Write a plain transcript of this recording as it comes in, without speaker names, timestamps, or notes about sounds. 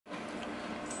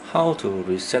How to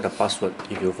reset the password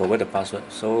if you forget the password.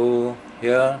 So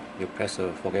here you press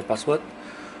the forget password.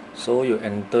 So you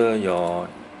enter your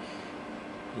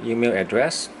email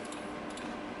address.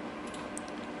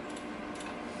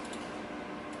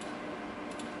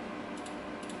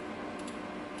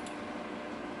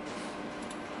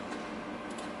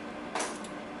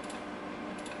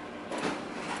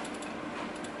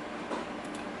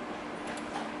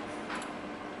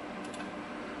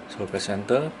 So press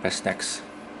enter, press next.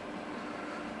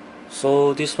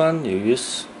 So this one you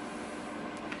use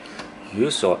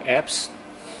your apps.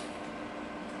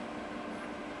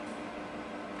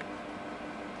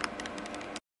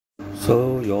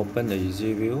 So you open the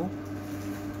UNV.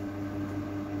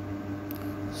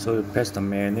 So you press the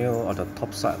menu on the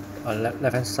top side, left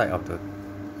hand side of the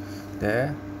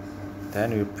there.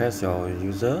 Then you press your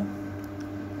user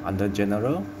under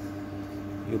general.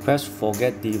 You press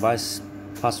forget device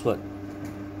password.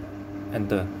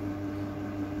 Enter.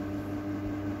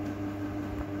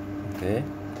 Okay.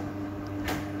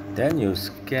 Then you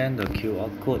scan the QR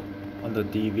code on the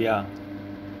DVR.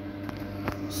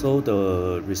 So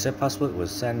the reset password will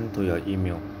send to your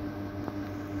email.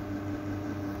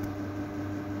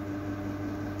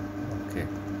 Okay.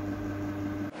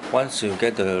 Once you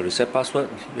get the reset password,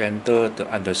 you enter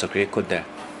the secret code there.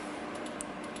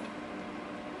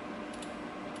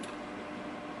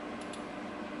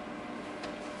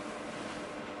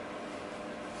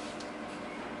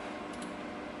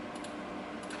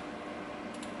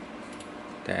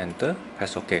 Then enter,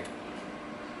 press OK.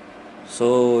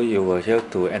 So you will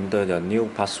have to enter the new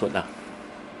password.